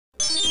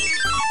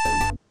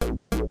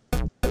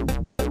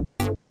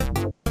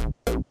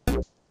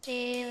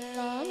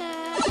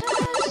Hi,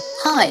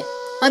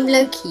 I'm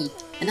Loki,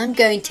 and I'm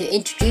going to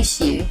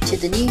introduce you to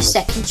the new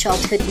Second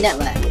Childhood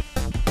Network.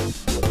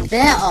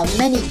 There are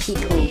many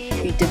people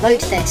who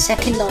devote their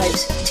second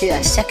lives to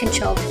a second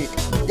childhood.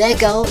 Their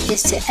goal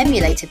is to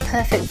emulate a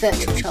perfect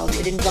virtual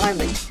childhood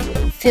environment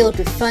filled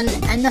with fun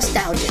and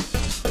nostalgia.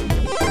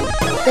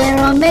 There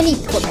are many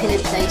popular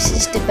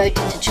places devoted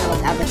to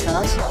child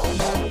avatars,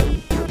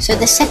 so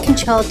the Second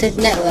Childhood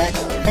Network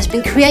has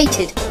been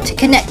created to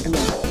connect them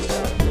all.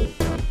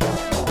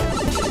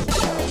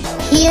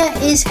 Here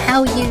is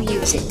how you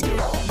use it.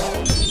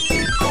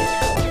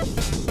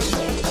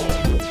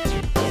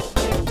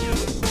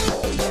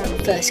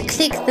 First,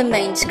 click the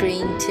main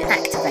screen to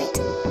activate.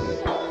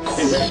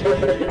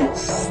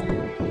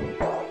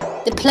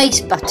 The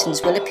place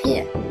buttons will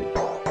appear.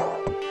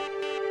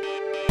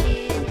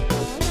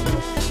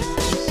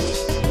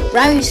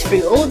 Browse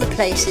through all the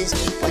places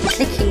by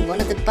clicking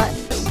one of the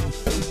buttons.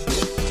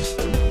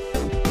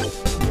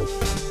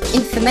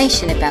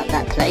 Information about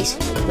that place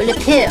will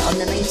appear on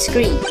the main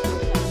screen.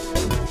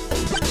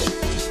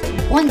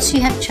 Once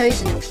you have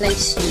chosen a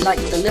place you like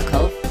the look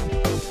of,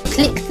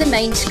 click the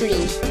main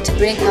screen to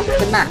bring up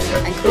the map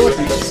and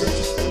coordinates,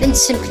 then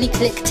simply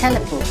click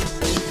Teleport.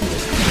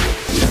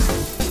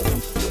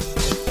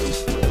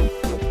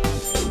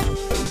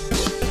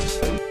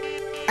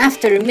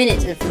 After a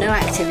minute of no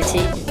activity,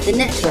 the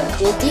network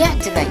will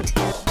deactivate.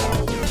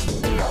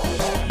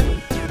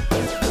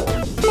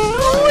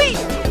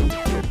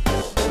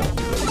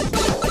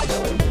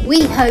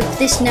 We hope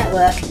this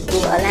network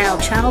will allow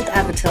child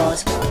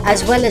avatars,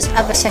 as well as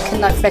other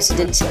Second Life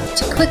residents,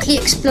 to quickly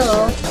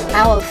explore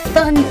our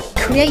fun,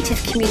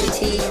 creative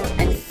community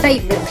and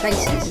favourite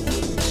places.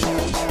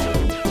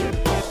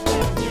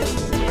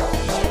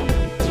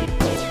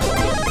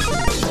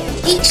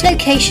 Each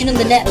location on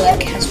the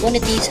network has one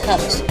of these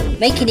hubs,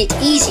 making it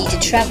easy to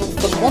travel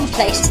from one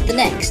place to the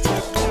next.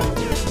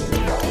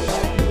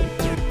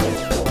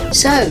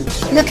 So,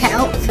 look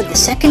out for the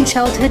Second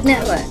Childhood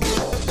Network.